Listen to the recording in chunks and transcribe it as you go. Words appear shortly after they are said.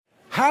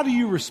How do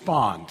you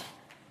respond?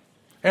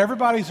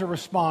 Everybody's a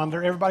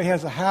responder. Everybody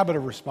has a habit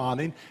of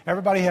responding.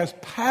 Everybody has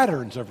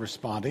patterns of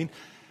responding.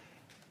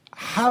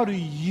 How do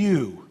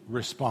you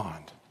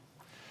respond?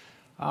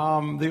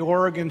 The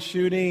Oregon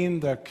shooting,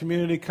 the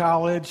community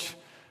college,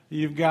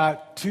 you've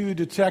got two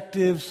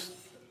detectives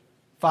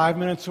 5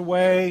 minutes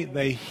away.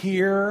 They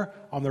hear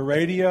on the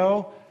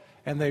radio,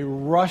 and they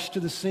rush to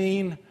the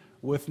scene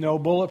with no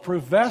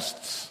bulletproof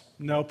vests,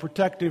 no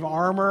protective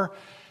armor,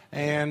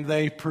 and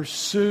they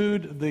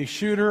pursued the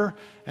shooter,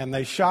 and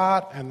they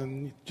shot, and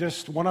then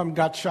just one of them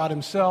got shot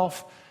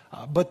himself.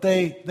 But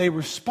they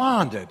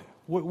responded.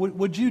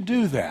 Would you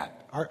do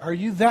that? Are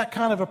you that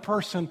kind of a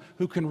person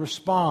who can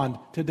respond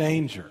to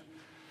danger?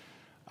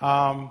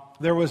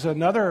 There was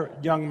another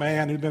young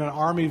man who'd been an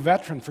Army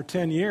veteran for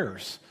 10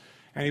 years,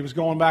 and he was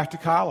going back to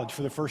college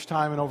for the first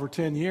time in over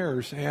 10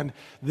 years, and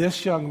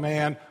this young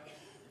man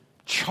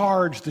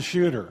charged the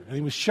shooter, and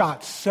he was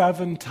shot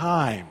 7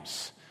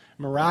 times.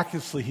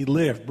 Miraculously, he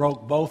lived,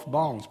 broke both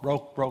bones,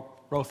 broke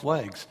both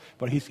legs,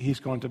 but he's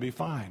going to be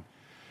fine.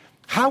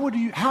 How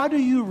do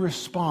you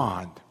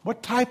respond?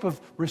 What type of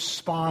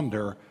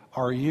responder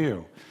are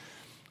you?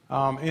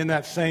 In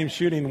that same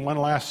shooting, one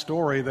last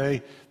story,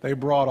 they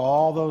brought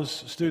all those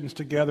students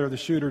together, the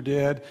shooter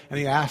did, and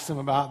he asked them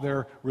about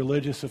their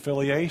religious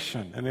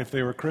affiliation, and if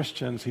they were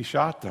Christians, he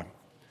shot them.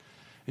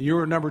 And you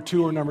were number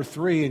 2 or number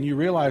 3, and you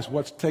realize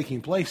what's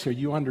taking place here.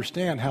 You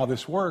understand how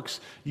this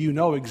works. You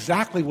know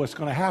exactly what's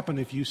going to happen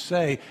if you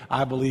say,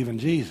 I believe in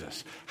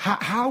Jesus.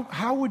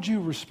 How would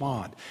you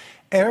respond?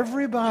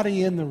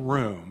 Everybody in the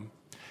room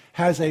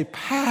has a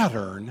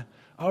pattern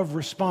of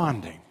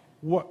responding.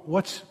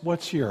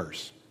 What's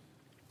yours?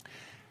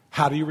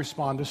 How do you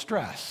respond to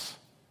stress?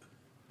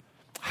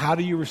 How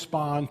do you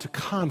respond to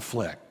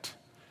conflict?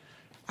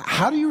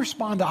 How do you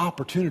respond to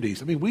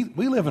opportunities? I mean,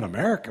 we live in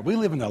America. We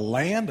live in the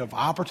land of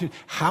opportunity.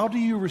 How do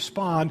you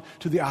respond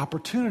to the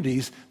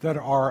opportunities that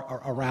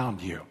are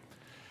around you?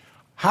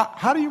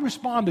 How do you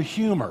respond to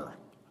humor?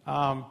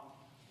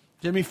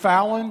 Jimmy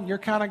Fallon, your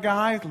kind of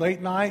guy,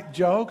 late night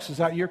jokes, is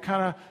that your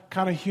kind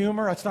of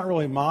humor? That's not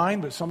really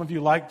mine, but some of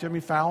you like Jimmy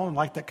Fallon,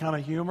 like that kind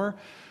of humor.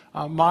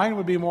 Mine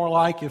would be more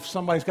like if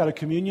somebody's got a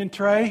communion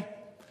tray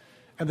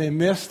and they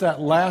miss that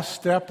last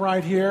step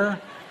right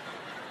here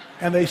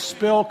and they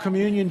spill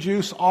communion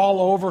juice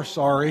all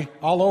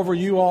over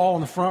you all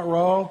in the front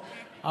row.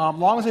 As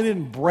long as they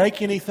didn't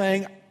break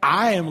anything,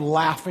 I am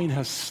laughing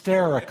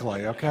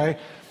hysterically, okay?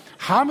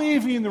 How many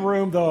of you in the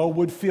room, though,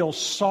 would feel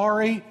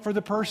sorry for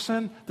the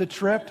person that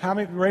tripped? How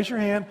many? Raise your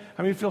hand.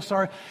 How many feel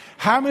sorry?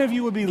 How many of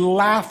you would be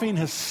laughing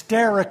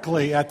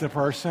hysterically at the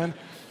person?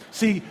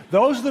 See,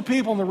 those are the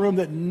people in the room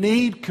that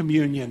need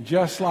communion,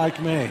 just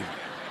like me.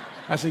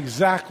 That's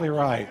exactly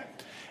right.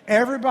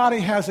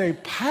 Everybody has a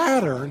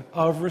pattern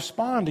of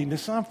responding to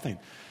something.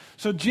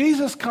 So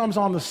Jesus comes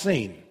on the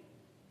scene.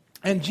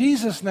 And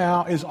Jesus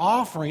now is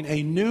offering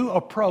a new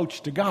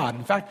approach to God.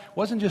 In fact, it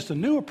wasn't just a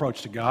new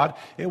approach to God,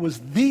 it was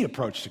the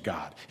approach to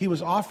God. He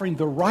was offering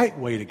the right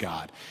way to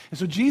God. And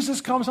so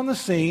Jesus comes on the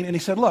scene and he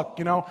said, look,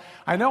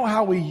 I know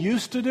how we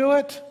used to do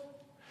it,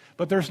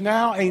 but there's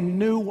now a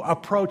new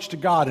approach to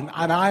God, and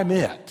I'm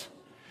it.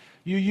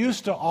 You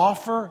used to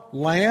offer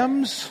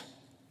lambs,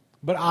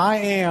 but I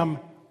am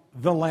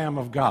the Lamb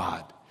of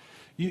God.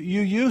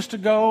 You used to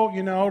go,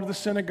 to the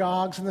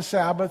synagogues and the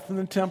Sabbath and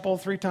the temple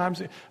 3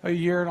 times a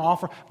year and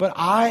offer, but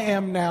I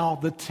am now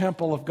the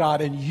temple of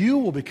God, and you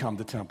will become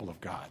the temple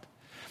of God.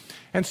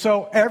 And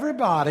so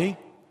everybody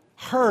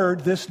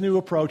heard this new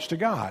approach to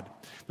God.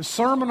 The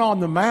Sermon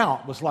on the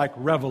Mount was like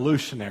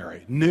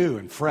revolutionary, new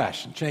and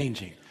fresh and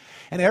changing.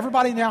 And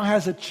everybody now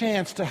has a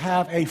chance to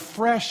have a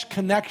fresh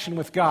connection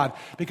with God,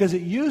 because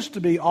it used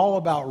to be all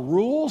about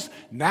rules.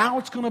 Now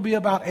it's going to be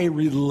about a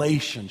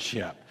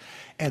relationship.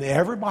 And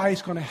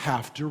everybody's going to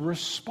have to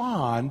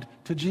respond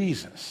to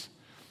Jesus.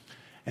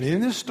 And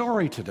in this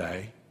story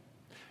today,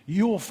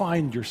 you will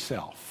find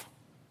yourself.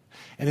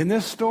 And in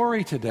this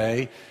story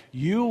today,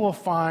 you will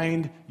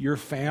find your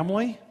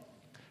family,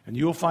 and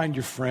you will find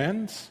your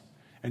friends,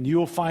 and you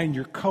will find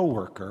your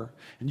coworker,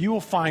 and you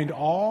will find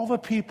all the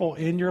people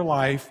in your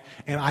life.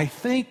 And I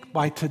think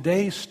by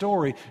today's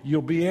story,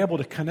 you'll be able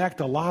to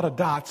connect a lot of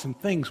dots, and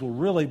things will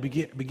really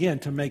begin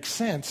to make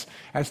sense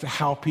as to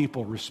how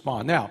people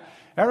respond. Now,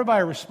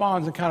 everybody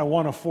responds in kind of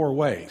one of 4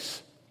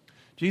 ways.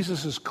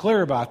 Jesus is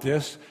clear about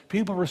this.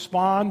 People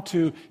respond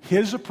to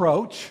his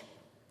approach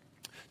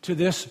to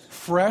this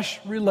fresh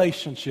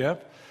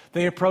relationship.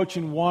 They approach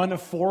in one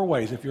of 4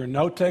 ways. If you're a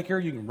note taker,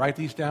 you can write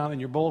these down in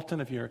your bulletin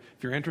if you're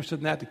interested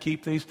in that, to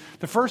keep these.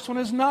 The first one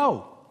is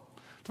no.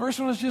 The first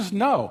one is just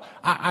no.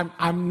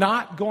 I'm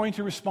not going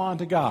to respond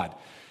to God.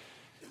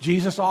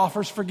 Jesus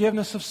offers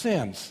forgiveness of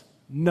sins.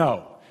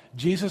 No.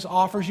 Jesus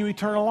offers you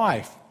eternal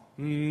life.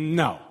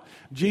 No.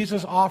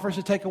 Jesus offers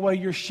to take away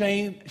your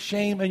shame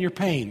and your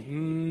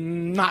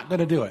pain. Not going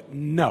to do it.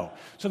 No.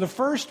 So the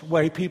first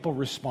way people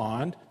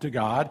respond to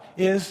God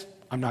is,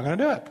 I'm not going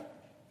to do it.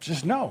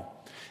 Just no.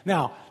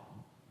 Now,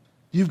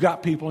 you've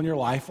got people in your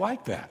life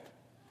like that.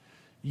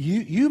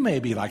 You may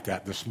be like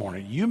that this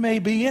morning. You may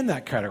be in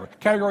that category.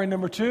 Category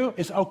number 2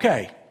 is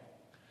okay.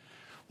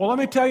 Well, let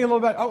me tell you a little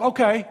bit. Oh,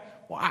 okay.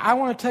 Well, I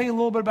want to tell you a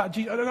little bit about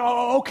Jesus.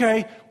 Oh,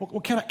 okay.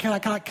 Well, can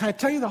I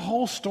tell you the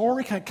whole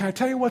story? Can I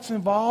tell you what's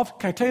involved?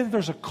 Can I tell you that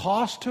there's a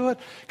cost to it?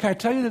 Can I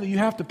tell you that you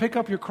have to pick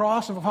up your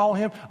cross and follow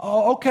him?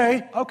 Oh,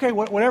 okay.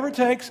 Whatever it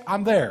takes,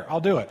 I'm there. I'll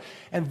do it.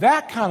 And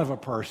that kind of a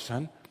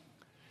person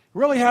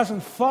really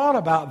hasn't thought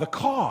about the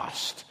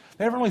cost.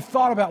 They haven't really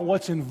thought about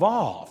what's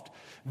involved.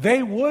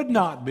 They would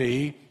not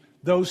be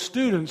those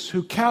students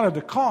who counted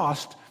the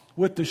cost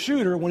with the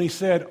shooter when he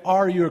said,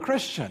 "Are you a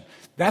Christian?"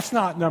 That's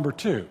not number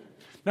 2.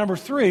 Number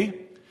 3,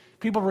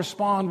 people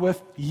respond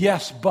with,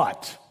 "Yes,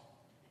 but."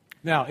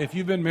 Now, if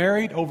you've been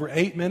married over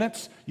 8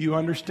 minutes, you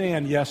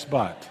understand yes,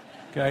 but.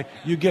 Okay?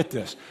 You get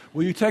this.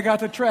 Will you take out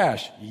the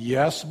trash?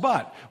 Yes,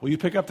 but. Will you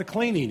pick up the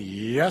cleaning?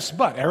 Yes,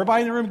 but.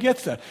 Everybody in the room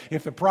gets that.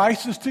 If the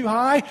price is too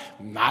high, it's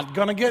not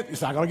going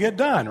to get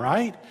done,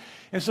 right?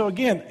 And so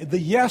again, the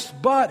yes,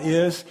 but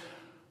is,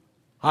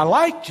 I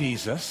like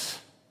Jesus.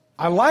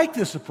 I like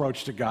this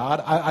approach to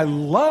God. I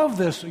love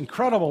this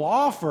incredible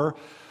offer,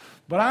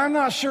 but I'm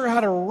not sure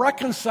how to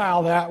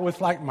reconcile that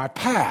with like my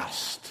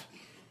past.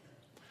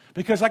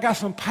 Because I got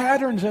some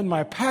patterns in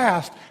my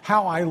past,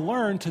 how I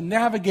learned to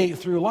navigate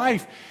through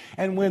life.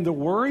 And when the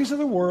worries of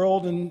the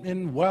world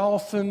and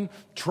wealth and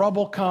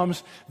trouble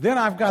comes, then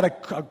I've got a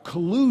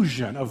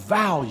collusion of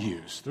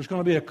values. There's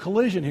going to be a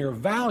collision here of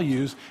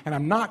values, and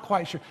I'm not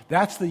quite sure.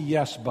 That's the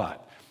yes,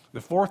 but.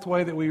 The 4th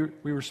way that we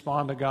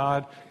respond to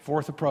God,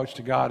 4th approach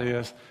to God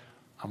is,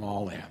 I'm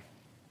all in.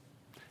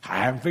 I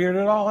haven't figured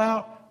it all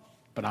out,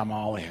 but I'm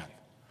all in.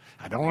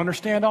 I don't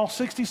understand all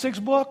 66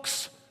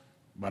 books,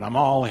 but I'm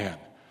all in.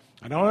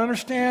 I don't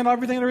understand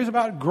everything there is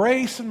about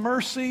grace and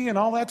mercy and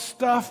all that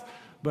stuff,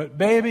 but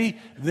baby,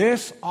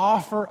 this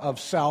offer of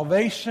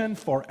salvation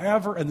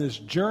forever and this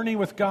journey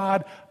with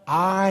God,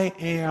 I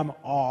am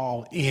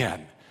all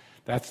in.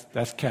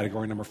 That's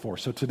category number 4.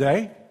 So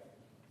today,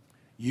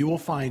 you will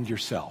find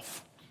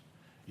yourself.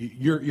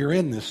 You're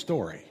in this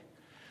story.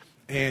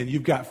 And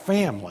you've got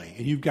family,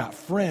 and you've got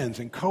friends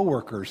and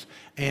coworkers,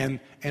 and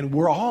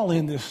we're all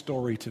in this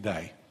story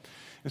today.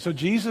 And so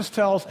Jesus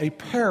tells a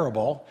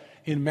parable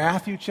in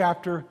Matthew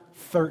chapter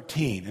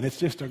 13, and it's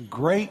just a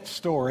great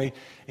story.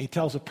 He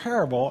tells a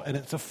parable, and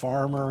it's a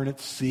farmer, and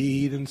it's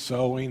seed and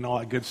sowing and all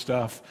that good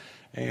stuff,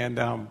 and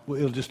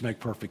it'll just make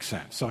perfect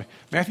sense. So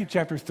Matthew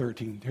chapter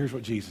 13, here's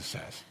what Jesus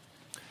says.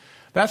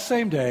 That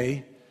same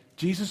day,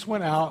 Jesus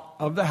went out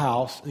of the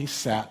house, and he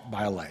sat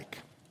by a lake.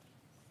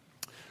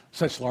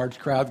 Such large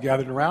crowds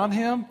gathered around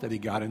him that he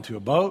got into a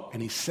boat,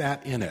 and he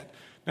sat in it.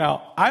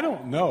 Now, I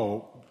don't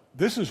know,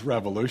 this is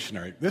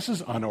revolutionary. This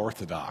is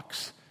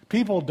unorthodox.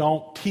 People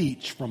don't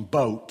teach from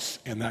boats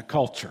in that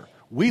culture.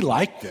 We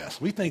like this.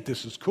 We think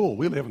this is cool.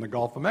 We live in the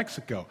Gulf of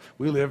Mexico.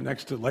 We live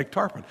next to Lake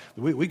Tarpon.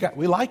 We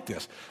like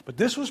this. But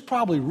this was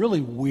probably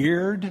really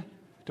weird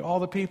to all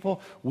the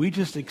people. We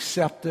just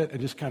accept it and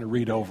just kind of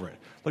read over it.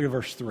 Look at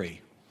verse 3.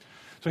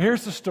 So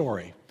here's the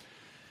story.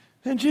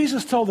 Then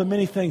Jesus told them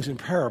many things in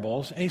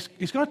parables. And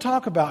he's going to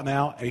talk about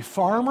now a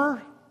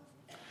farmer.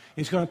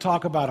 He's going to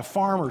talk about a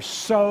farmer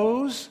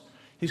sows.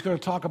 He's going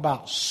to talk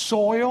about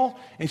soil,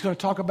 and he's going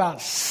to talk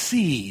about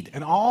seed.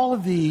 And all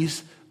of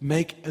these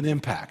make an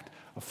impact.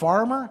 A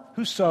farmer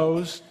who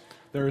sows,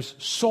 there's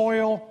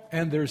soil,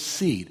 and there's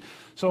seed.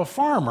 So a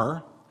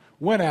farmer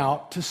went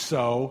out to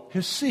sow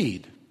his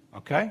seed,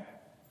 okay?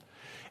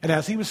 And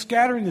as he was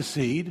scattering the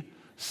seed,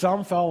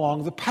 some fell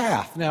along the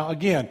path. Now,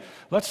 again,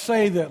 let's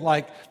say that,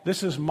 like,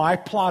 this is my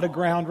plot of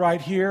ground right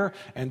here,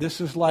 and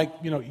this is like,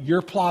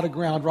 your plot of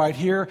ground right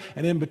here,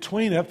 and in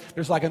between it,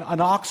 there's like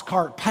an ox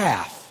cart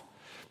path.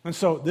 And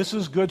so this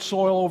is good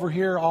soil over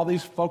here, all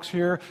these folks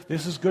here.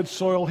 This is good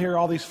soil here,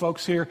 all these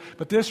folks here.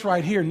 But this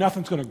right here,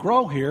 nothing's going to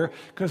grow here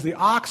because the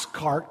ox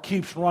cart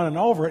keeps running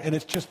over it, and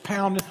it's just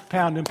pounding.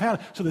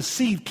 So the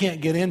seed can't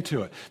get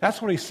into it.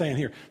 That's what he's saying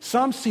here.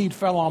 Some seed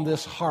fell on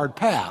this hard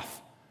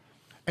path,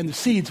 and the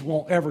seeds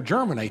won't ever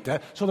germinate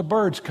that, so the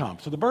birds come.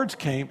 So the birds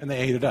came, and they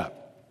ate it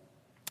up.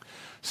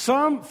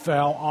 Some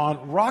fell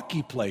on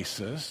rocky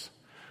places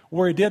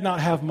where it did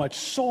not have much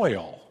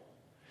soil.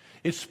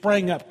 It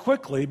sprang up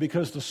quickly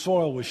because the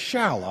soil was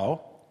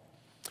shallow.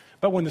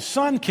 But when the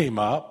sun came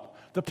up,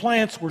 the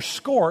plants were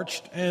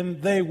scorched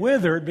and they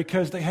withered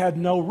because they had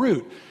no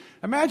root.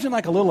 Imagine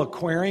like a little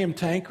aquarium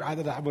tank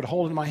that I would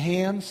hold in my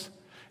hands.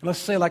 And let's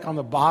say like on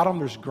the bottom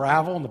there's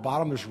gravel, and the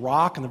bottom there's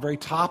rock, and the very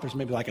top there's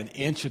maybe like an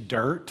inch of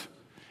dirt.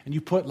 And you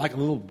put like a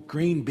little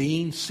green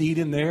bean seed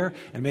in there,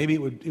 and maybe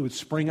it would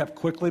spring up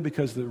quickly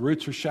because the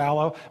roots are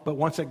shallow. But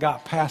once it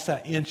got past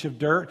that inch of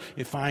dirt,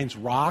 it finds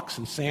rocks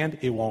and sand.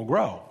 It won't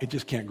grow. It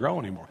just can't grow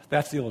anymore.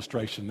 That's the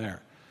illustration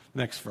there.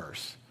 Next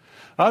verse.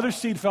 Other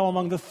seed fell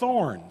among the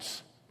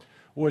thorns,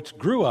 which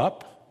grew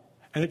up,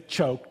 and it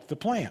choked the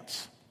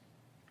plants.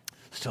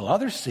 Still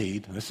other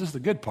seed, and this is the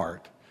good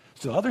part,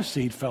 still other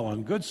seed fell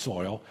on good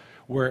soil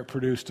where it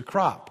produced a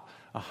crop,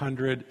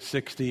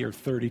 160 or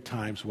 30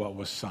 times what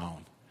was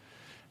sown.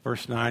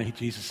 Verse 9,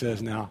 Jesus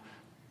says, now,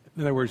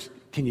 in other words,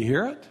 can you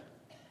hear it?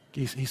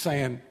 He's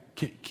saying,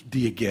 Do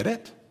you get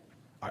it?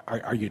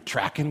 Are you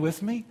tracking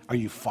with me? Are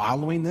you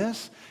following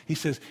this? He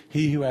says,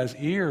 he who has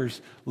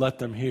ears, let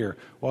them hear.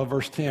 Well,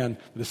 verse 10,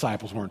 the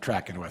disciples weren't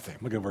tracking with him.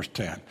 Look at verse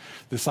 10.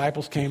 The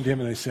disciples came to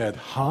him and they said,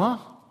 huh?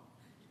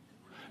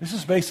 This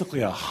is basically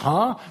a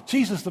huh?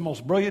 Jesus, the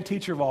most brilliant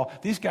teacher of all.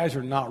 These guys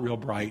are not real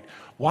bright.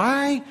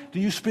 Why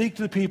do you speak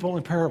to the people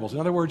in parables? In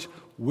other words,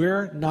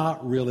 we're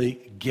not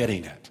really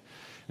getting it.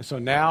 And so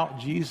now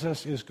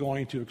Jesus is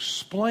going to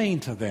explain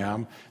to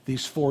them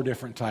these 4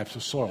 different types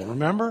of soil.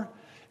 Remember?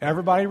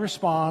 Everybody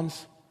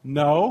responds,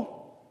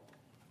 no,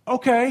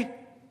 okay,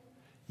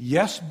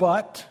 yes,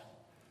 but,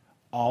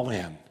 all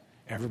in.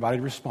 Everybody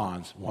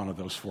responds one of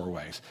those 4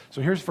 ways.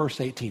 So here's verse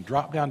 18.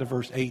 Drop down to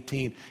verse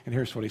 18, and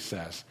here's what he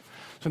says.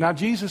 So now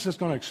Jesus is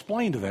going to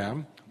explain to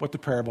them what the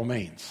parable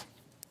means.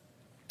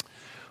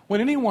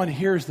 When anyone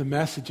hears the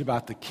message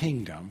about the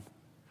kingdom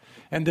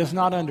and does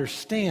not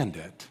understand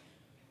it,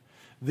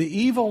 the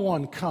evil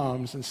one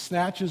comes and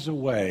snatches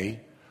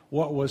away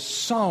what was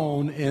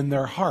sown in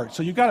their heart.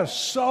 So you've got a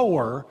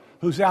sower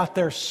who's out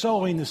there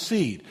sowing the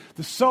seed.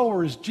 The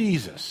sower is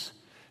Jesus.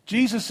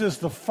 Jesus is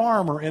the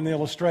farmer in the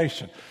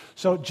illustration.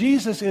 So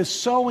Jesus is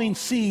sowing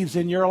seeds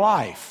in your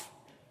life.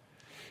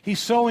 He's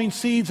sowing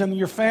seeds in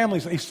your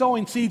families. He's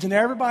sowing seeds in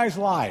everybody's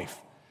life.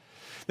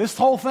 This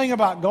whole thing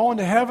about going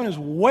to heaven is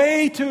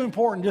way too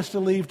important just to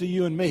leave to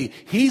you and me.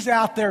 He's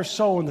out there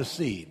sowing the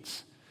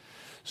seeds.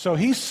 So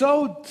he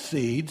sowed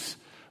seeds,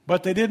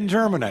 but they didn't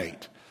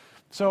germinate.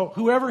 So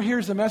whoever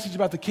hears the message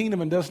about the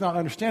kingdom and does not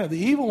understand it, the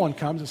evil one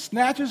comes and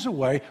snatches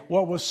away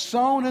what was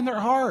sown in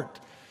their heart.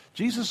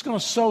 Jesus is going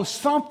to sow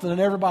something in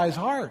everybody's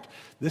heart.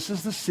 This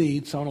is the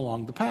seed sown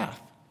along the path.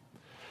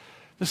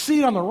 The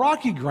seed on the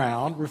rocky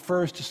ground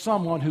refers to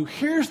someone who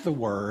hears the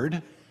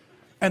word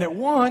and at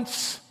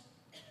once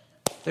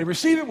they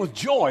receive it with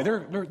joy.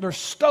 They're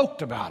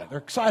stoked about it. They're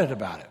excited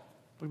about it.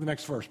 Look at the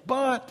next verse.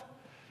 But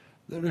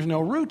there's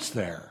no roots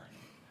there.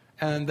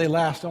 And they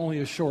last only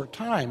a short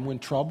time. When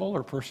trouble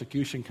or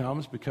persecution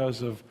comes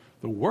because of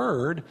the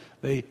word,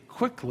 they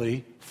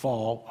quickly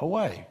fall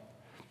away.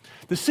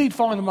 The seed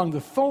falling among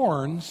the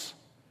thorns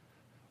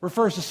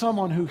refers to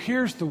someone who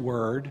hears the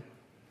word,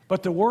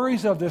 but the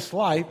worries of this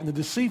life and the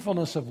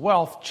deceitfulness of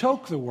wealth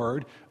choke the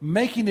word,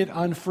 making it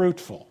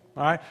unfruitful.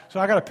 All right? So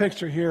I got a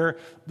picture here.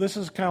 This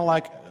is kind of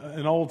like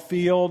an old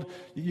field.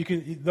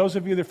 Those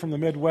of you that are from the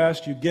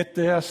Midwest, you get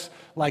this.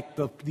 Like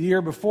the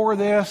year before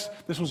this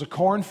was a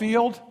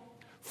cornfield.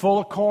 Full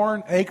of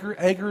corn,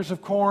 acres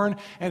of corn,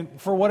 and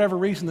for whatever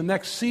reason, the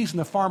next season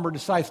the farmer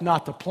decides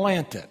not to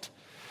plant it.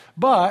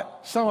 But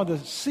some of the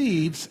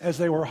seeds, as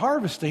they were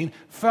harvesting,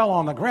 fell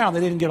on the ground. They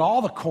didn't get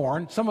all the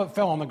corn. Some of it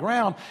fell on the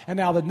ground, and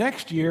now the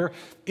next year,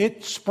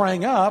 it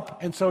sprang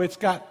up, and so it's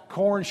got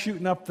corn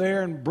shooting up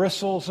there, and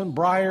bristles, and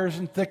briars,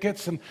 and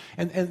thickets, and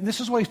this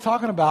is what he's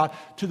talking about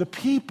to the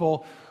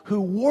people who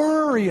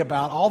worry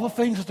about all the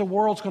things that the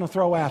world's going to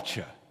throw at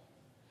you.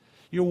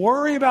 You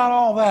worry about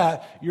all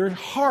that, your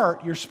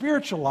heart, your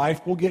spiritual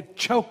life will get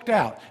choked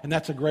out. And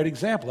that's a great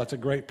example. That's a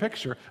great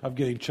picture of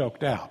getting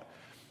choked out.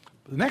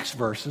 The next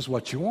verse is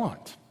what you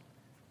want.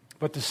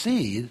 But the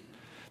seed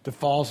that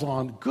falls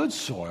on good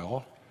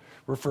soil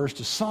refers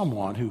to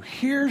someone who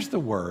hears the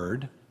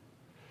word,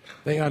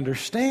 they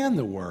understand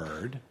the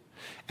word,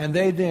 and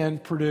they then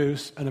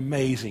produce an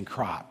amazing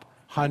crop,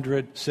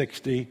 100,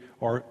 60,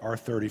 or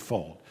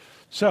 30-fold.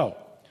 So,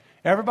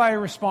 everybody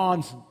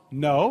responds,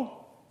 no.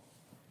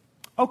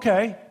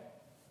 Okay,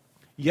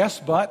 yes,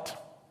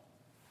 but,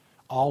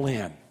 all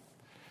in.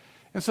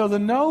 And so the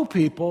no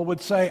people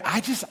would say, I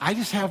just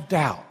have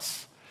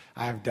doubts.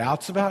 I have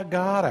doubts about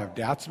God. I have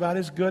doubts about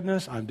His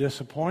goodness. I'm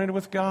disappointed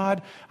with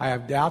God. I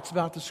have doubts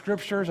about the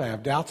Scriptures. I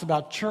have doubts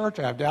about church.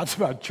 I have doubts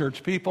about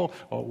church people.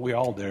 Well, we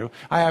all do.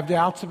 I have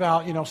doubts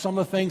about, some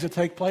of the things that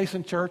take place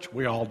in church.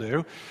 We all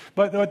do.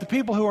 But the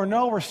people who are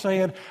no are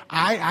saying,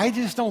 I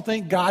just don't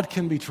think God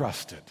can be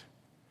trusted.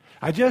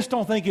 I just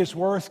don't think it's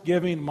worth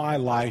giving my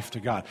life to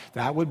God.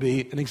 That would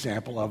be an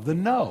example of the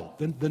no,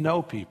 the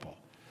no people.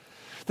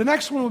 The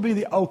next one would be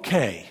the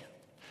okay.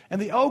 And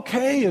the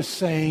okay is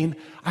saying,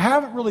 I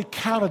haven't really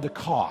counted the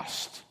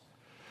cost.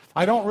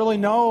 I don't really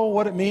know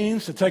what it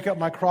means to take up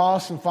my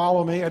cross and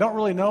follow me. I don't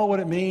really know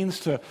what it means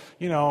to,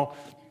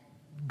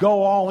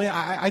 go all in.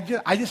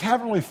 I just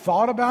haven't really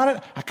thought about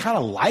it. I kind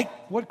of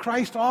like what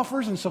Christ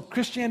offers, and so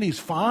Christianity's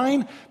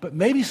fine, but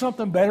maybe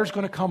something better is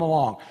going to come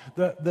along.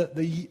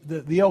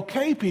 The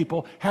okay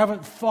people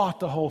haven't thought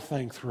the whole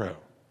thing through.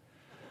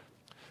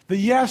 The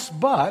yes,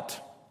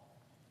 but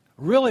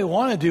really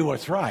want to do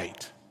what's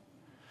right.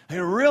 They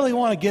really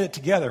want to get it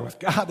together with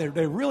God.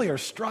 They really are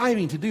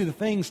striving to do the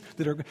things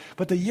that are...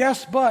 But the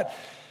yes, but,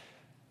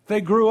 they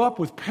grew up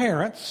with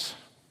parents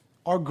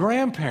or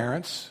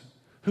grandparents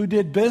who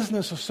did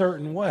business a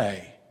certain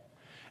way.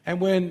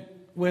 And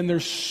when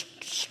there's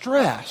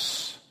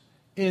stress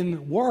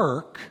in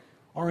work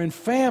or in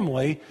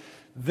family,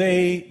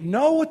 they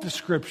know what the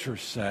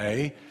Scriptures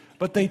say,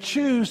 but they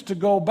choose to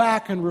go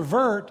back and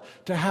revert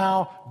to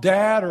how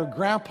dad or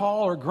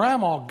grandpa or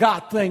grandma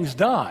got things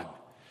done.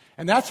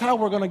 And that's how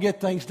we're going to get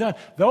things done.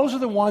 Those are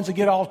the ones that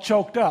get all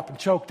choked up and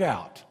choked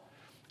out.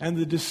 And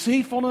the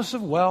deceitfulness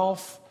of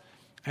wealth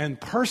and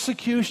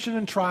persecution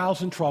and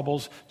trials and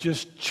troubles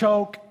just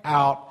choke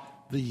out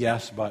the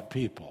yes but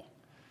people.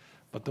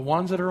 But the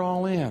ones that are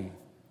all in,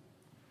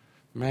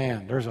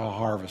 man, there's a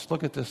harvest.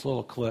 Look at this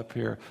little clip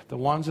here. The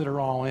ones that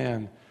are all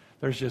in,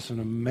 there's just an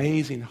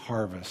amazing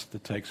harvest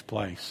that takes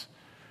place.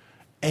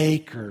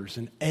 Acres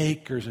and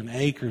acres and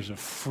acres of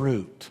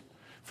fruit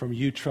from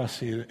you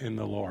trusting in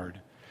the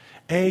Lord.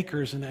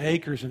 Acres and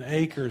acres and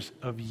acres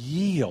of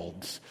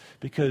yields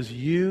because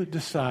you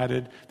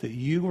decided that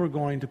you were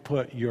going to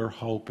put your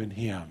hope in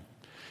Him.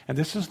 And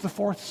this is the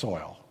fourth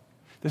soil.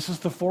 This is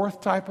the fourth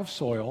type of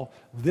soil.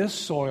 This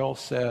soil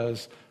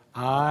says,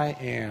 I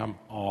am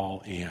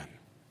all in.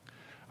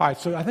 All right,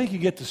 so I think you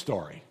get the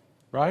story,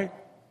 right?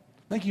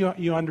 I think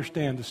you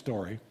understand the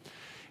story.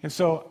 And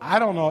so I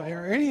don't know,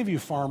 are any of you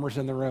farmers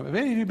in the room? Have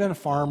any of you been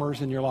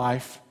farmers in your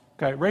life?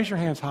 Okay, raise your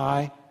hands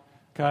high.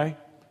 Okay,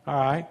 all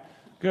right.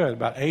 Good,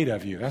 about 8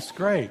 of you. That's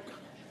great.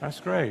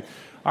 That's great.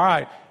 All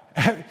right.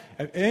 Have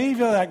any of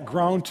you that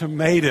grown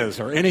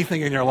tomatoes or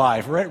anything in your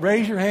life?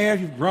 Raise your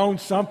hand if you've grown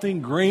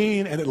something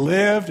green and it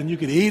lived and you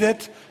could eat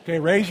it. Okay,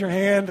 raise your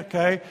hand.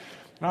 Okay.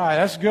 All right,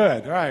 that's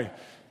good. All right.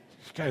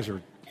 You guys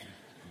are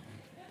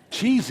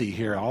cheesy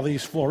here, all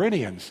these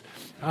Floridians.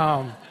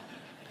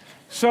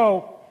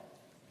 So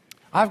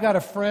I've got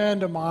a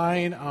friend of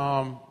mine,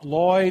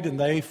 Lloyd, and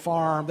they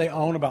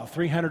own about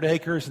 300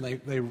 acres, and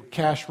they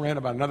cash rent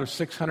about another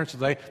 600, so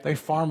they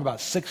farm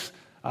about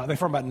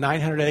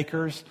 900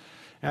 acres.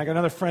 And I got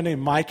another friend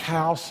named Mike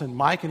House, and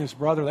Mike and his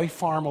brother, they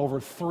farm over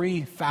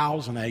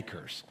 3,000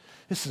 acres.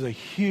 This is a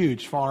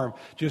huge farm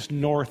just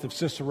north of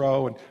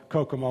Cicero and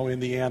Kokomo,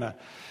 Indiana.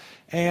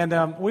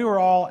 And we were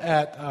all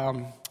at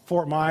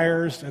Fort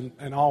Myers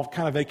and all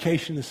kind of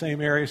vacation in the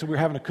same area, so we were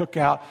having a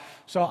cookout.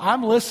 So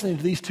I'm listening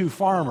to these two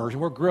farmers,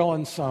 and we're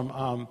grilling some,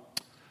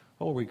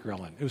 what were we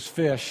grilling? It was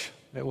fish.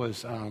 It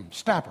was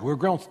snapper. We were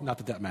grilling, not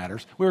that that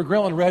matters. We were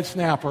grilling red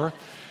snapper,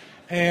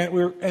 and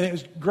it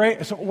was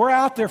great. So we're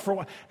out there for a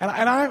while, and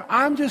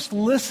I'm just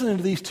listening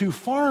to these two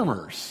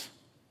farmers.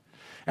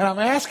 And I'm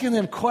asking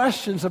them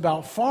questions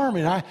about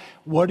farming.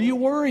 What do you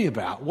worry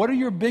about? What are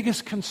your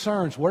biggest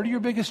concerns? What are your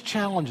biggest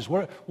challenges?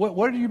 What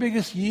are your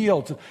biggest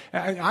yields?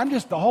 And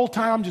the whole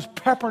time, I'm just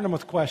peppering them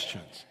with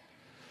questions.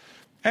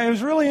 And it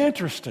was really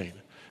interesting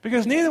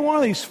because neither one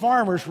of these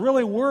farmers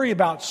really worry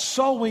about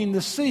sowing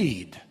the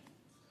seed.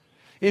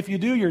 If you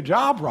do your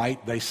job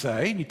right, they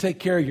say, and you take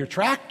care of your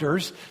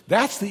tractors,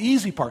 that's the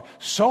easy part.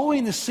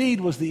 Sowing the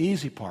seed was the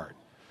easy part.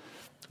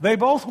 They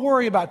both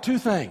worry about two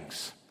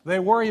things. They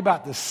worry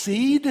about the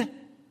seed,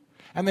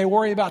 and they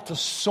worry about the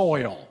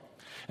soil.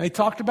 And they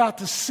talked about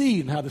the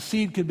seed and how the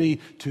seed could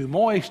be too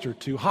moist or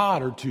too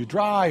hot or too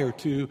dry or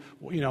too,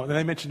 then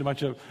they mentioned a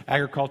bunch of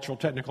agricultural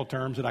technical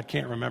terms that I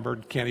can't remember,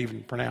 can't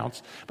even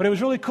pronounce. But it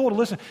was really cool to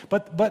listen.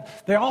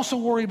 But they also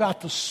worry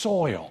about the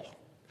soil.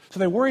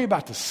 So they worry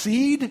about the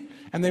seed,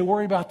 and they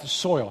worry about the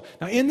soil.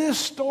 Now, in this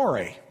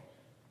story,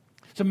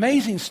 it's an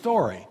amazing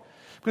story,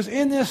 because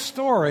in this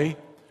story,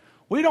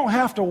 we don't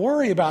have to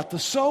worry about the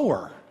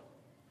sower.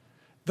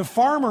 The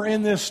farmer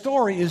in this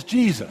story is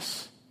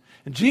Jesus.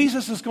 And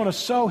Jesus is going to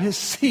sow his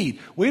seed.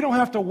 We don't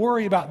have to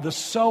worry about the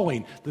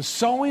sowing. The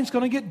sowing's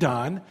going to get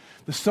done.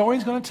 The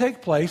sowing's going to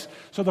take place.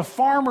 So the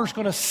farmer's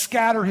going to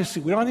scatter his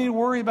seed. We don't need to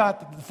worry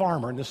about the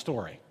farmer in this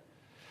story.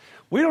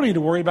 We don't need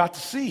to worry about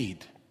the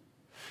seed.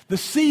 The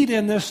seed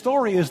in this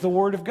story is the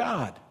Word of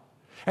God.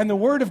 And the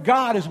Word of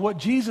God is what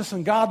Jesus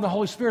and God and the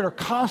Holy Spirit are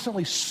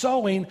constantly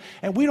sowing,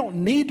 and we don't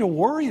need to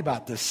worry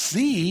about the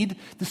seed.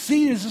 The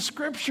seed is the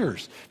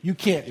Scriptures. You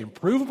can't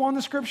improve upon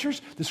the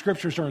Scriptures. The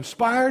Scriptures are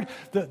inspired.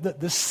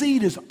 The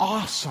seed is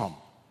awesome.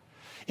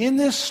 In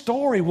this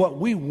story, what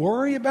we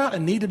worry about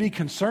and need to be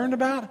concerned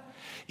about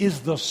is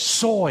the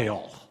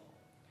soil.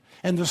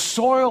 And the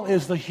soil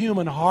is the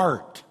human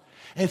heart.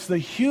 It's the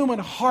human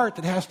heart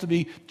that has to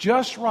be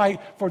just right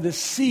for the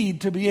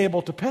seed to be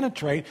able to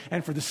penetrate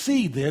and for the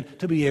seed then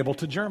to be able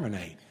to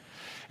germinate.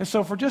 And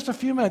so for just a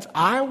few minutes,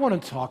 I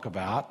want to talk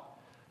about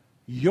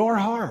your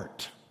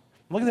heart.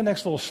 Look at the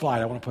next little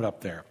slide I want to put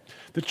up there.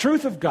 The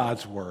truth of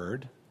God's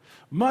Word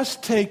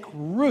must take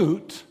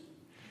root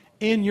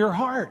in your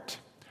heart.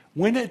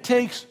 When it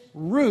takes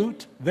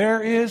root,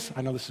 there's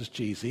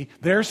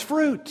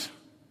fruit.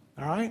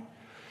 All right?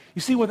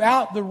 You see,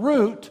 without the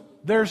root,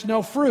 there's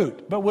no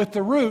fruit. But with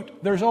the root,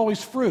 there's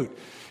always fruit.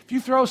 If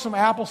you throw some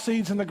apple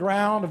seeds in the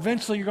ground,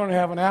 eventually you're going to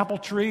have an apple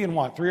tree,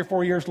 and 3 or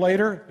 4 years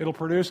later, it'll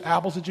produce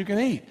apples that you can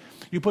eat.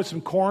 You put some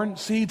corn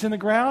seeds in the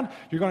ground,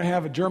 you're going to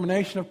have a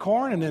germination of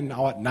corn, and then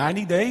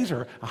 90 days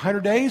or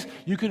 100 days,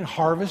 you can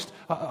harvest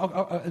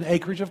an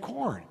acreage of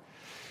corn.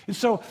 And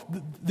so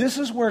this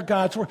is where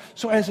God's Word.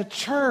 So as a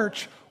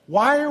church,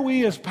 why are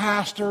we as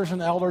pastors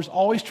and elders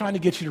always trying to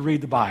get you to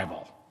read the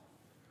Bible?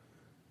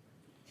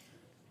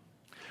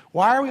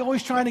 Why are we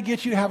always trying to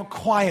get you to have a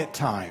quiet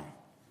time?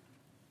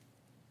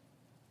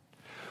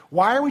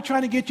 Why are we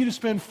trying to get you to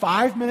spend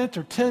 5 minutes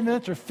or 10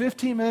 minutes or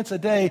 15 minutes a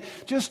day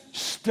just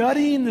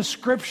studying the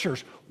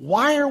Scriptures?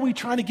 Why are we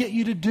trying to get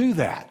you to do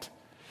that?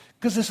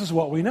 Because this is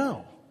what we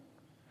know.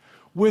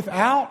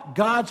 Without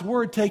God's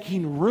Word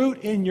taking root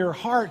in your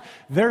heart,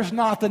 there's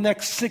not the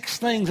next 6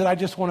 things that I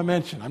just want to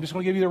mention. I'm just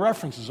going to give you the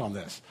references on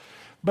this.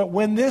 But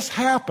when this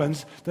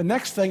happens, the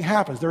next thing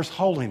happens. There's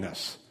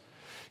holiness.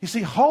 You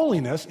see,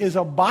 holiness is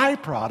a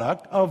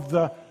byproduct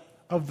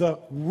of the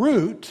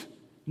root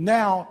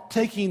now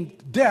taking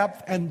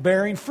depth and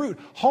bearing fruit.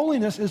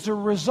 Holiness is the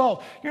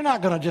result. You're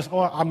not going to just,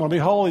 I'm going to be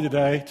holy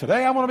today.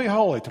 Today I'm going to be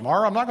holy.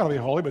 Tomorrow I'm not going to be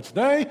holy, but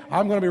today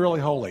I'm going to be really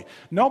holy.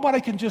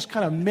 Nobody can just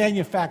kind of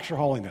manufacture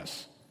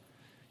holiness.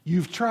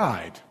 You've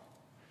tried.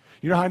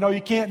 You know how I know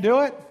you can't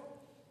do it?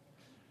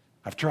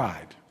 I've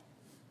tried.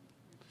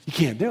 You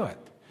can't do it.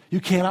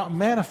 You cannot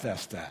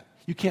manifest that.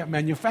 You can't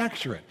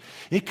manufacture it.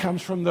 It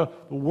comes from the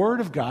Word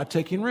of God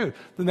taking root.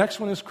 The next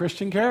one is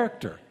Christian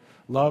character.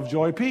 Love,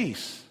 joy,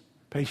 peace.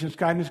 Patience,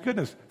 kindness,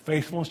 goodness,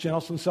 faithfulness,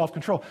 gentleness, and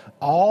self-control.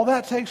 All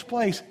that takes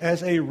place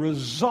as a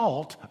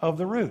result of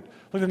the root.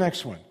 Look at the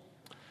next one.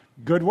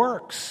 Good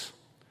works.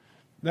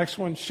 Next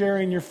one,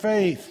 sharing your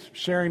faith,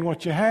 sharing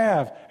what you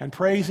have, and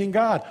praising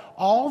God.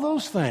 All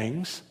those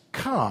things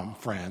come,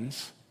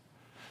 friends.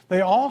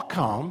 They all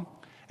come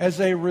as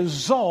a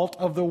result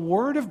of the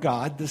Word of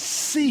God, the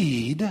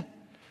seed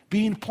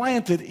being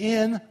planted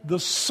in the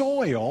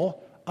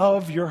soil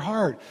of your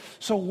heart.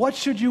 So what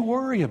should you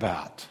worry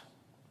about?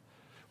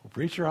 Well,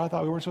 preacher, I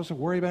thought we weren't supposed to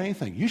worry about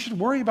anything. You should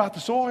worry about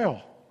the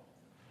soil.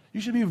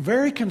 You should be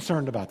very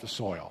concerned about the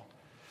soil.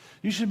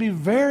 You should be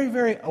very,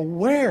 very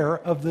aware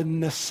of the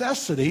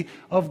necessity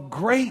of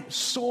great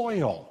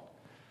soil.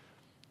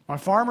 My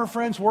farmer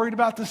friends worried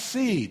about the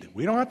seed.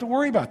 We don't have to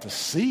worry about the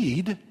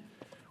seed.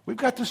 We've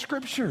got the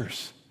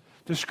Scriptures.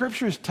 The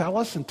Scriptures tell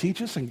us and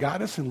teach us and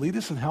guide us and lead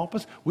us and help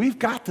us. We've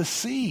got the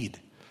seed.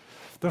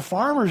 The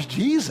farmer's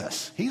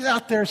Jesus. He's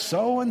out there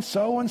sowing,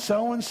 sowing,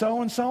 sowing,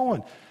 sowing,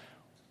 sowing.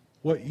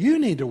 What you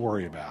need to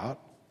worry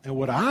about and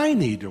what I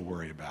need to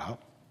worry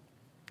about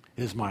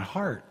is my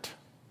heart,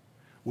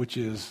 which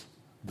is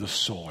the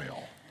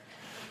soil.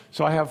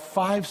 So I have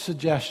 5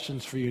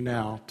 suggestions for you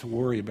now to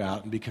worry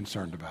about and be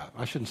concerned about.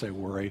 I shouldn't say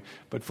worry,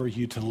 but for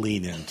you to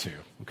lean into,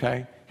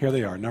 okay? Here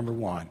they are. Number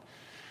 1.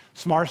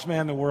 Smartest man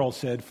in the world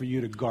said for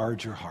you to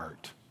guard your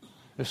heart.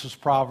 This is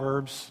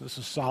Proverbs. This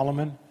is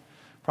Solomon.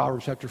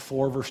 Proverbs chapter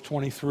 4, verse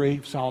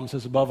 23. Solomon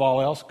says, above all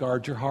else,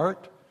 guard your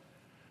heart,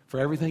 for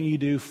everything you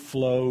do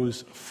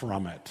flows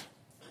from it.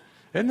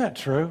 Isn't that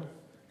true?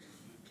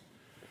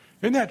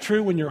 Isn't that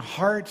true when your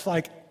heart's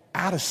like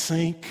out of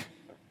sync?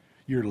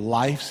 Your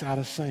life's out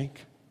of sync.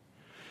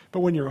 But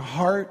when your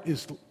heart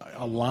is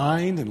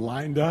aligned and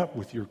lined up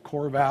with your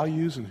core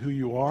values and who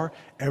you are,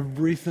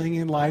 everything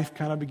in life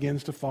kind of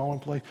begins to fall in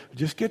place.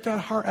 Just get that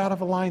heart out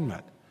of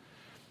alignment.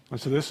 And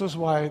so this is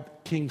why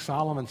King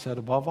Solomon said,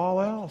 above all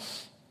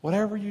else,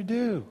 whatever you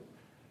do,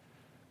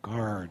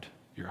 guard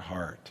your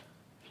heart.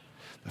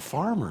 The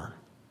farmer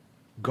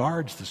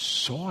guards the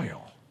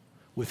soil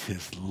with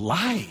his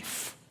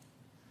life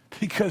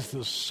because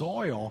the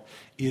soil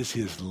is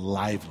his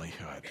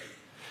livelihood.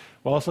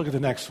 Well, let's look at the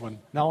next one.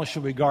 Not only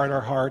should we guard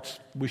our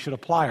hearts, we should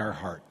apply our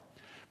heart.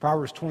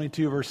 Proverbs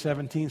 22, verse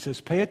 17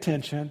 says, pay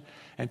attention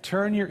and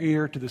turn your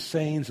ear to the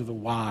sayings of the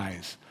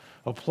wise.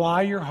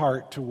 Apply your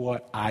heart to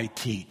what I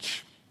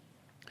teach.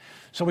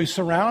 So we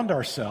surround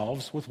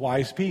ourselves with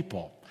wise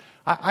people.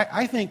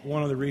 I think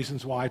one of the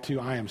reasons why, too,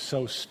 I am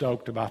so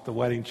stoked about the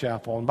Wedding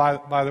Chapel. And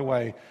by the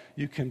way,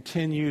 you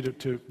continue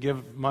to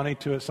give money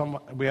to it.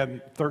 We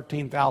had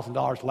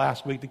 $13,000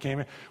 last week that came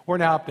in. We're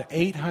now up to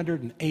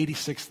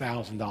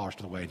 $886,000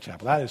 to the Wedding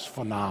Chapel. That is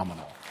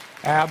phenomenal.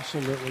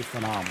 Absolutely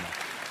phenomenal.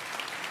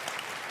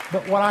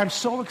 But what I'm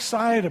so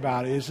excited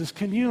about is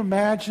can you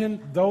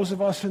imagine those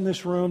of us in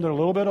this room that are a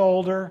little bit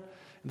older,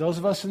 those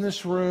of us in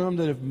this room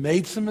that have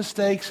made some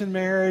mistakes in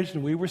marriage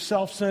and we were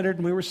self-centered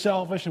and we were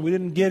selfish and we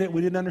didn't get it, we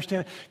didn't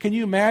understand it. Can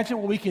you imagine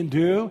what we can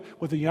do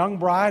with a young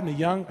bride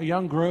and a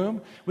young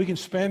groom? We can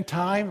spend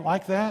time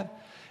like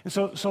that. And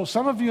so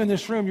some of you in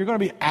this room, you're going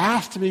to be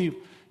asked to be,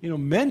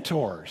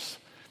 mentors.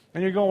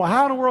 And you're going, well,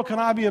 how in the world can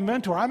I be a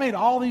mentor? I made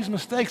all these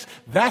mistakes.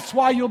 That's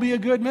why you'll be a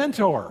good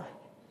mentor.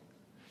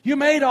 You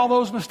made all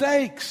those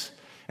mistakes.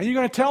 And you're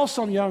going to tell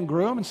some young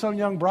groom and some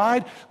young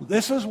bride,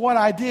 this is what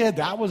I did.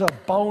 That was a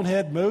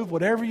bonehead move.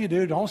 Whatever you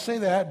do, don't say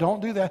that.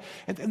 Don't do that.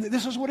 And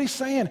this is what he's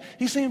saying.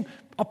 He's saying,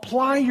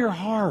 apply your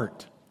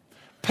heart.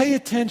 Pay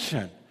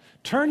attention.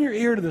 Turn your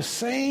ear to the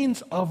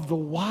sayings of the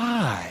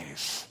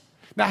wise.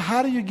 Now,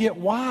 how do you get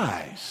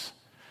wise?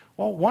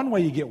 Well, one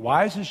way you get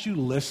wise is you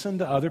listen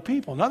to other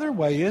people. Another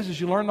way is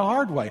you learn the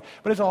hard way.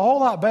 But it's a whole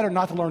lot better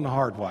not to learn the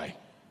hard way,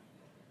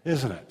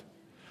 isn't it?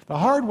 The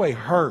hard way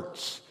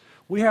hurts.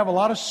 We have a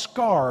lot of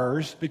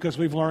scars because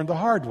we've learned the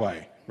hard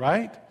way,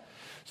 right?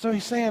 So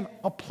he's saying,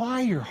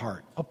 apply your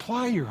heart,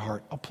 apply your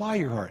heart, apply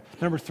your heart.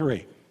 Number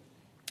 3,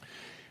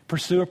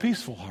 pursue a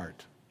peaceful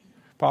heart.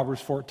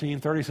 Proverbs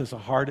 14:30 says, a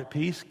heart at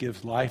peace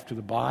gives life to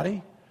the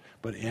body,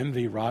 but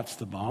envy rots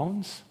the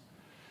bones.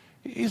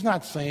 He's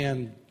not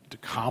saying to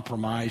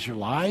compromise your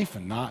life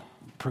and not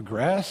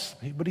progress.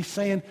 But he's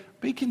saying,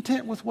 be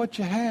content with what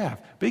you have.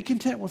 Be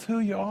content with who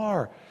you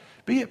are.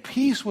 Be at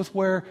peace with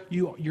where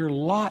your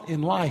lot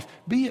in life.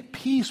 Be at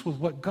peace with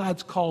what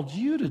God's called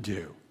you to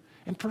do.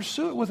 And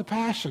pursue it with a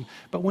passion.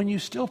 But when you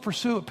still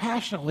pursue it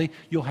passionately,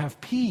 you'll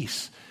have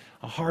peace.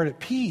 A heart at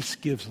peace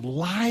gives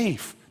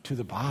life to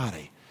the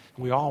body.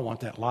 And we all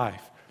want that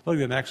life. Look at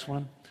the next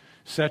one.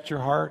 Set your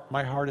heart.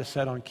 My heart is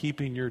set on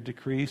keeping your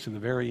decrees to the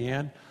very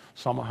end.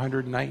 Psalm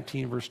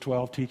 119 verse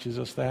 12 teaches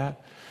us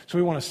that. So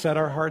we want to set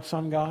our hearts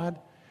on God.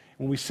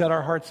 When we set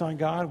our hearts on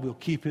God, we'll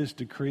keep his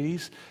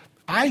decrees.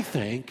 I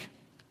think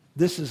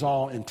this is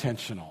all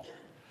intentional.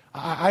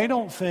 I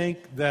don't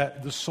think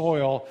that the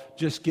soil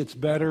just gets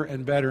better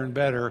and better and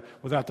better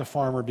without the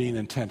farmer being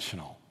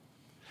intentional.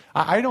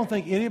 I don't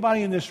think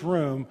anybody in this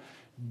room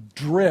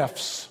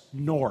drifts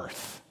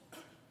north.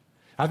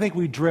 I think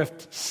we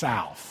drift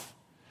south.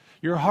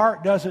 Your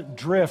heart doesn't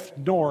drift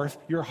north,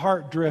 your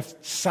heart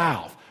drifts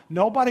south.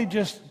 Nobody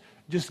just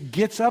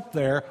gets up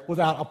there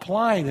without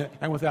applying it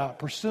and without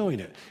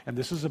pursuing it. And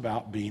this is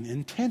about being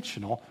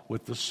intentional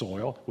with the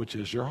soil, which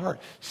is your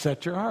heart.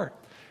 Set your heart.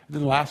 And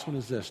then the last one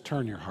is this,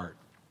 turn your heart.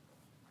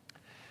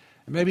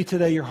 And maybe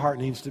today your heart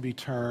needs to be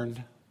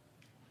turned.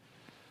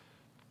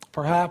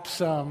 Perhaps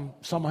Psalm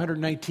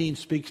 119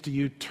 speaks to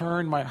you,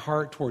 turn my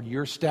heart toward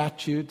your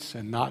statutes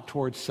and not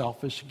toward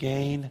selfish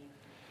gain.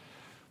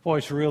 Boy,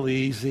 it's really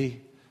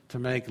easy to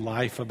make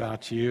life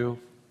about you.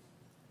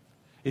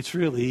 It's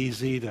really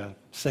easy to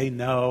say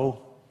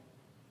no,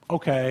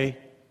 okay,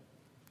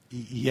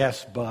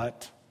 yes,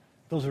 but.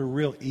 Those are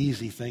real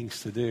easy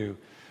things to do.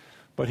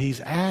 But he's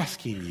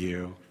asking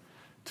you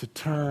to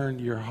turn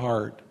your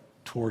heart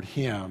toward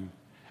him,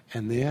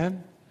 and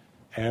then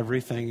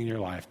everything in your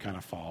life kind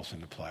of falls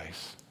into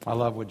place. I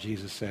love what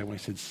Jesus said when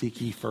he said,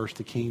 seek ye first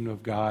the kingdom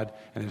of God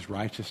and his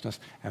righteousness,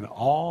 and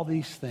all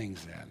these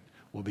things then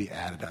will be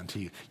added unto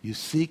you. You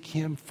seek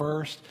him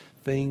first,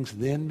 things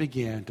then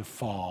begin to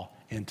fall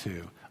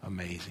into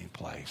amazing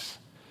place.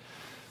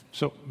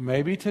 So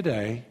maybe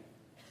today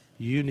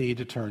you need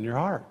to turn your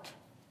heart.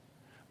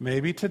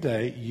 Maybe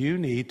today you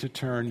need to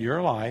turn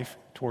your life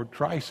toward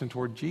Christ and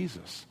toward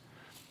Jesus.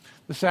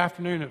 This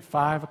afternoon at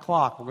 5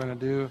 o'clock, we're going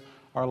to do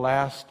our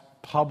last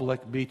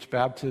public beach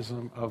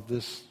baptism of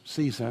this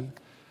season.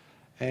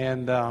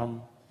 And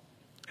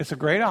it's a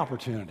great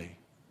opportunity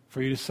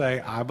for you to say,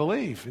 I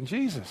believe in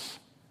Jesus.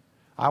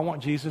 I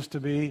want Jesus to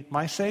be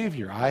my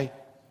Savior. I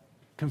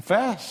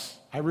confess.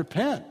 I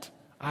repent.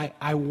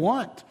 I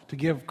want to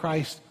give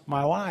Christ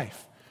my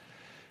life.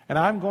 And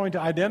I'm going to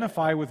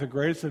identify with the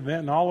greatest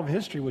event in all of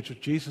history, which was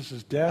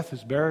Jesus' death,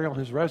 his burial,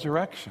 his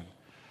resurrection.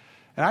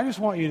 And I just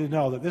want you to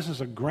know that this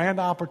is a grand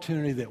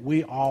opportunity that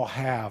we all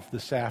have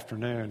this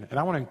afternoon. And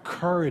I want to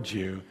encourage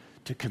you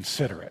to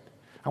consider it.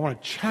 I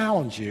want to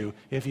challenge you,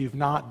 if you've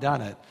not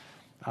done it,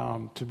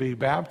 to be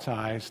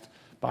baptized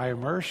by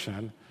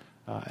immersion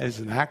as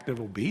an act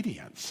of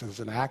obedience, as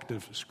an act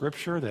of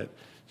Scripture that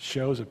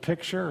shows a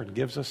picture and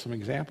gives us some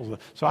examples.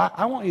 So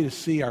I want you to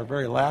see our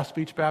very last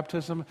beach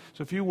baptism.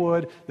 So if you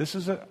would, this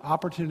is an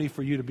opportunity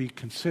for you to be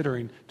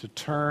considering to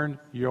turn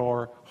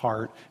your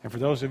heart. And for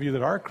those of you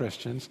that are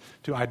Christians,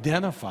 to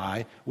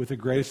identify with the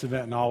greatest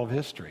event in all of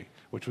history,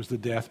 which was the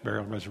death,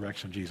 burial, and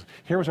resurrection of Jesus.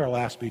 Here was our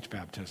last beach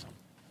baptism.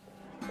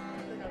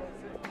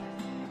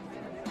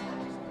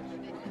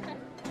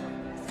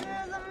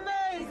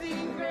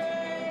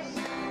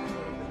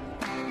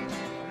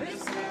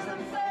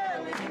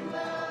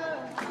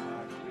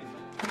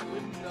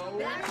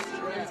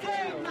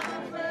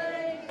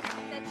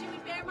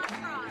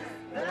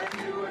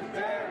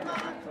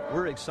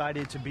 We're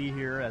excited to be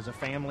here as a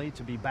family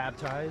to be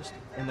baptized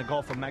in the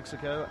Gulf of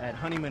Mexico at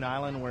Honeymoon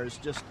Island, where it's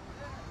just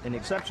an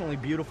exceptionally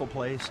beautiful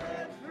place.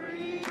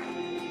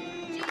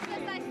 Jesus,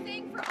 I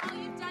sing for all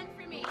you've done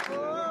for me.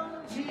 Oh,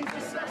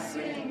 Jesus, I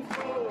sing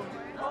for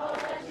all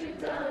that you've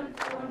done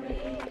for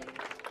me.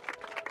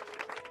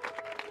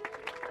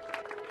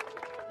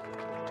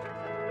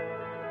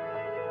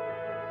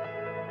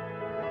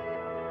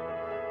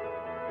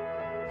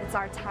 It's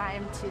our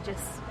time to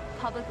just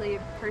publicly,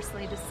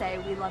 personally, just say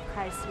we love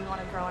Christ. We want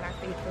to grow in our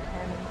faith with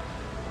him.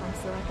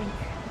 So I think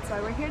that's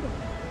why we're here today.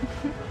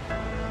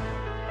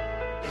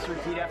 Just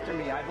repeat after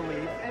me. I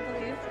believe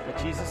that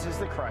Jesus is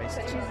the Christ.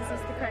 That Jesus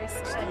is the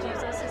Christ. That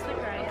Jesus is the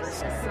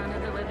Christ, the Son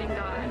of the living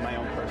God. And my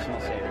own personal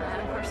Savior. My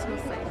own personal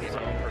Savior. His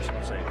own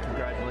personal Savior.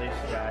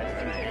 Congratulations, guys.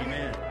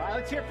 Amen. All right,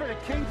 let's hear it for the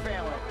King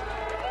family.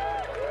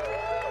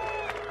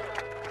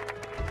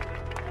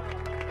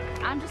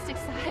 I'm just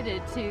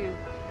excited to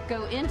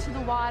go into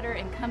the water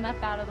and come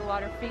up out of the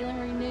water feeling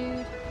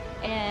renewed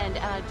and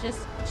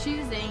just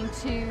choosing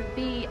to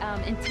be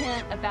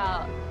intent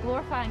about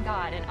glorifying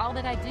God in all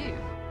that I do.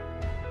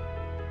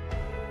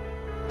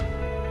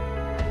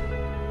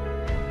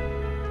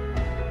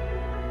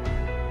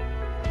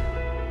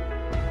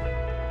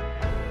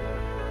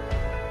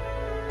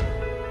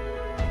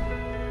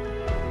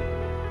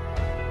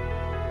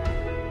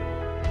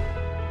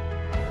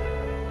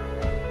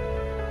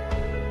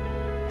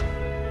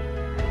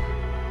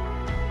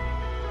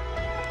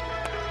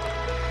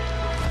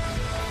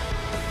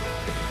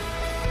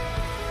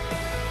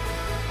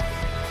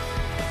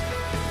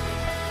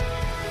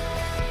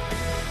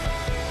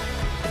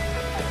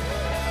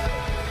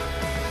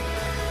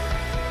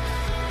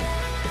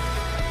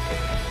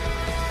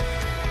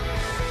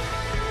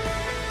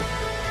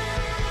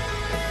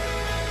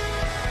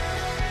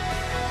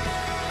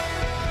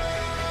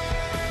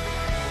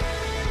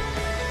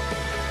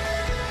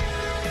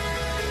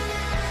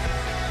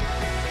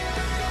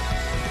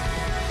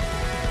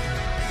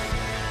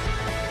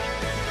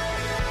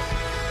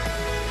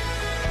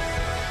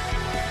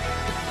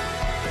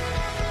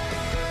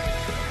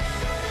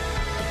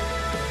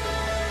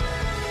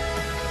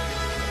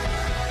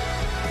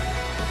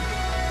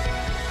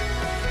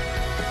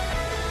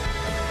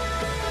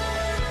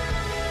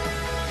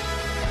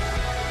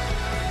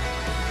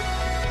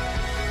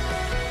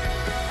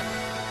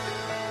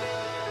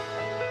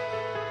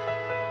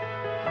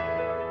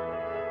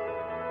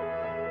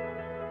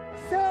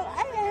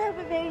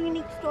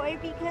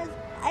 because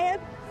I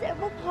have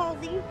cerebral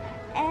palsy,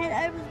 and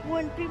I was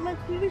born 3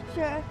 months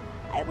premature.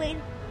 I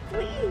weighed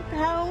 3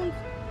 pounds,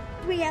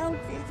 3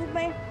 ounces, and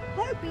my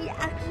heartbeat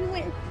actually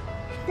went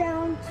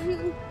down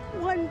to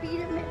 1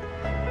 beat a minute.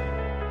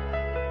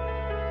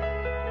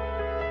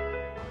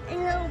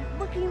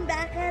 Looking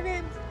back at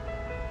it,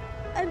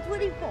 I'm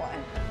 24,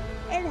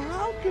 and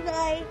how could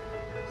I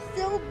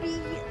still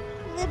be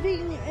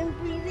living and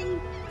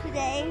breathing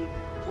today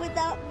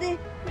without the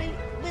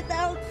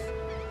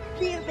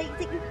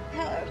amazing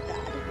power of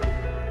God?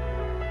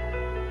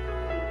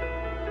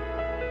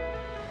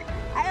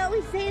 I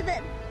always say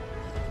that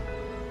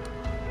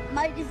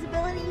my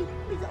disability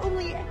is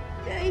only a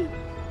very,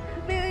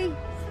 very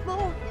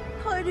small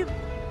part of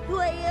who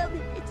I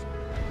am.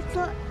 It's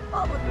not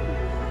all of me.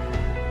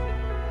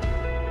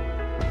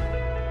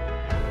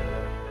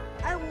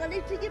 I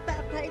wanted to get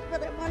baptized,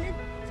 but I wanted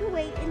to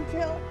wait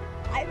until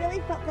I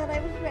really felt that I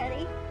was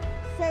ready.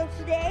 So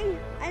today,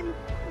 I'm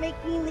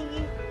making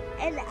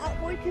an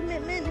outward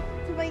commitment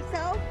to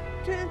myself,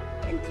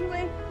 and to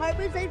my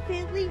Harborside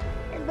family,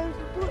 and most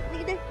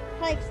importantly to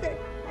Christ, that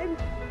I'm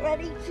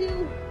ready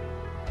to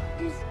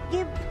just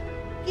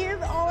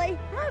give all I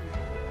have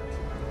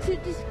to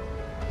just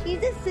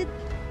Jesus, and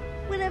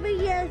whatever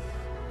He has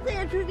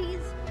planned for me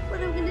is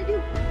what I'm going to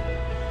do.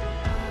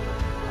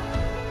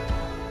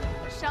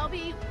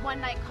 Shelby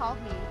one night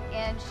called me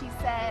and she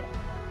said,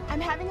 I'm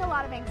having a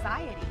lot of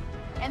anxiety.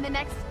 And the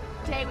next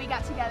day we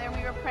got together and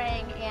we were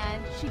praying,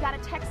 and she got a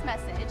text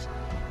message,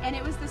 and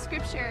it was the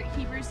scripture,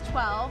 Hebrews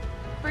 12,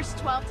 verse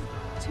 12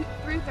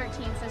 through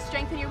 13 says,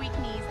 strengthen your weak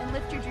knees and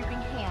lift your drooping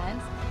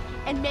hands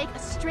and make a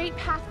straight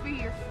path for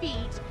your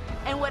feet,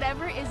 and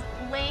whatever is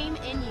lame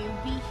in you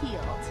be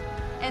healed.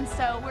 And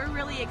so we're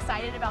really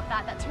excited about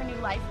that. That's her new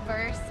life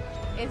verse,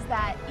 is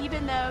that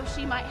even though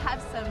she might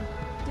have some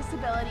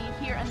disability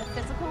here in the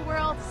physical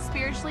world,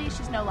 spiritually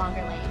she's no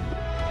longer lame.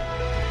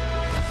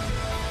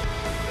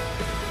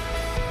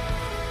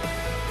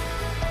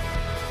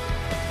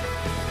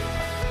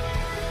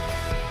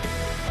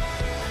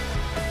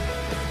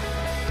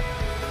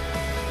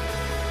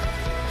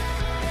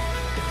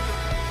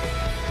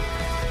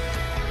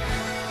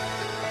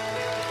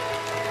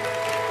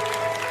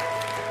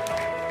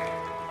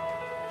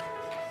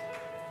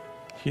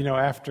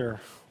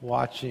 After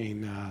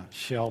watching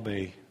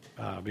Shelby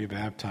be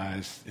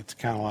baptized, it's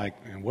kind of like,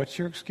 and what's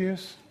your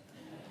excuse?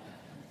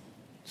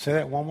 Say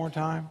that one more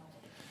time.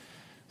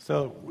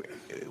 So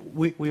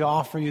we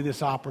offer you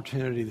this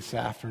opportunity this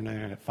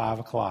afternoon at 5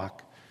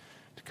 o'clock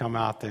to come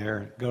out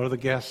there, go to the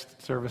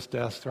guest service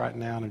desk right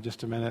now in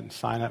just a minute and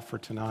sign up for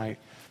tonight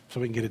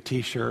so we can get a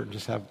T-shirt and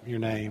just have your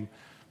name.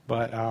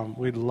 But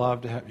we'd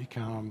love to have you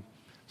come,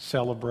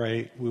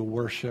 celebrate, we'll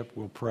worship,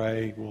 we'll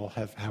pray, we'll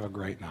have a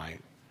great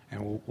night.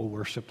 And we'll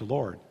worship the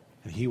Lord,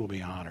 and He will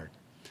be honored.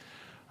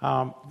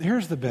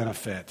 Here's the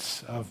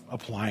benefits of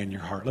applying your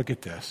heart. Look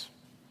at this.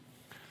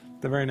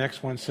 The very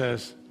next one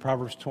says,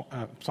 Psalm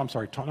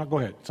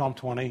 20. Psalm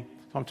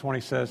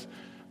 20 says,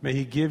 may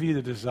He give you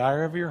the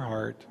desire of your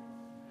heart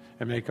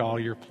and make all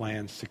your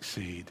plans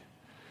succeed.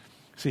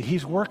 See,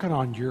 He's working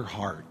on your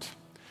heart.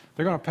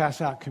 They're going to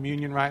pass out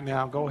communion right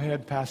now. Go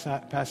ahead, pass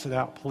it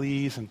out,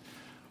 please, and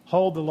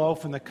hold the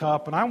loaf and the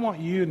cup, and I want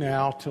you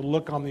now to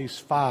look on these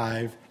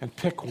 5 and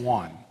pick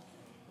one.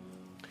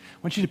 I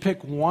want you to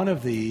pick one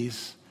of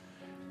these.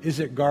 Is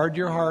it guard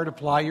your heart,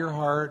 apply your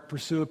heart,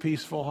 pursue a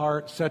peaceful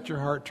heart, set your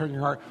heart, turn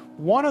your heart?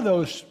 One of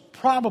those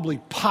probably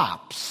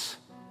pops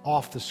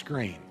off the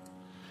screen.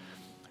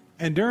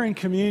 And during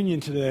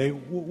communion today,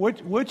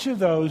 which of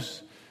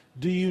those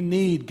do you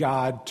need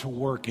God to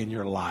work in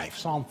your life?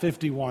 Psalm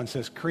 51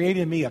 says, create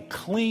in me a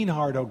clean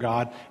heart, O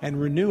God,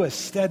 and renew a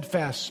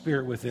steadfast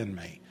spirit within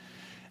me.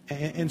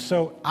 And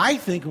so I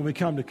think when we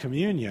come to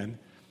communion,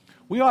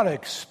 we ought to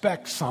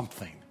expect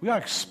something. We ought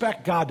to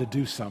expect God to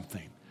do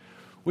something.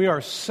 We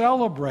are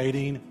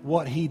celebrating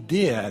what He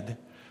did,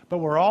 but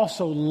we're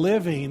also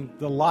living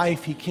the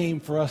life He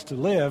came for us to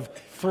live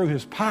through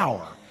His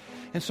power.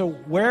 And so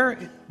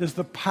where does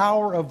the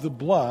power of the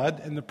blood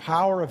and the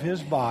power of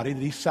His body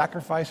that He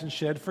sacrificed and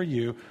shed for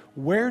you,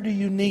 where do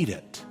you need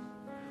it?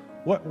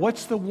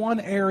 What's the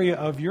one area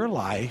of your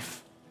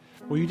life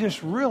where you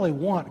just really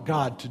want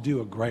God to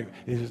do a great...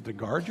 Is it to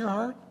guard your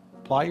heart?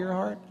 Apply your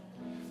heart?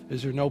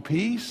 Is there no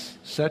peace?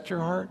 Set your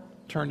heart?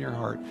 Turn your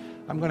heart?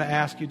 I'm going to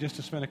ask you just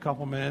to spend a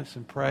couple minutes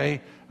and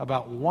pray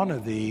about one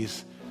of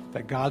these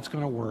that God's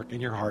going to work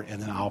in your heart,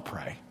 and then I'll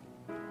pray.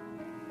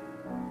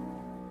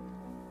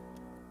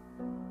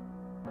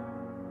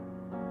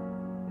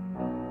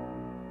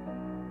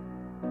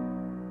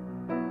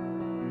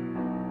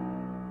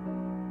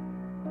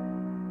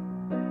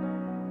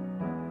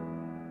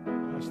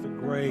 That's the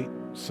great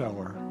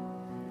sower.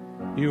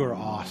 You are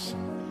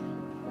awesome.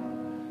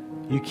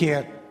 We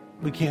can't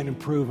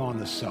improve on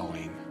the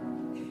sowing.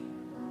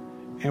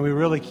 And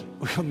we'll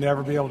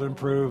never be able to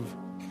improve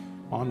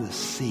on the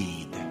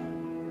seed.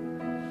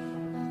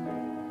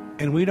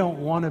 And we don't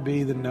want to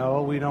be the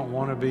no, we don't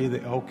want to be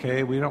the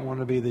okay, we don't want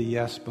to be the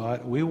yes,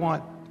 but we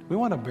want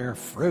to bear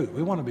fruit.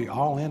 We want to be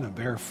all in and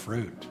bear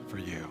fruit for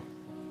you.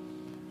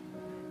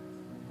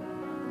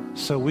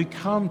 So we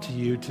come to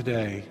you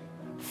today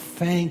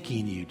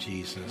thanking you,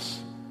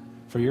 Jesus,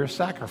 for your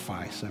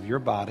sacrifice of your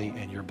body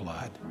and your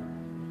blood.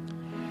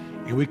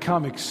 And we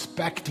come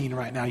expecting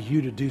right now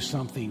you to do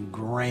something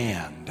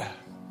grand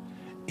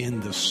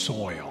in the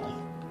soil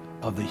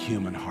of the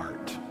human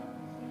heart.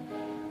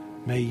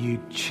 May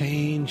you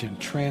change and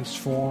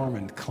transform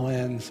and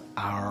cleanse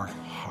our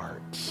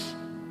hearts.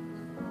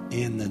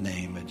 In the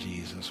name of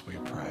Jesus we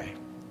pray.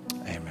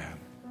 Amen.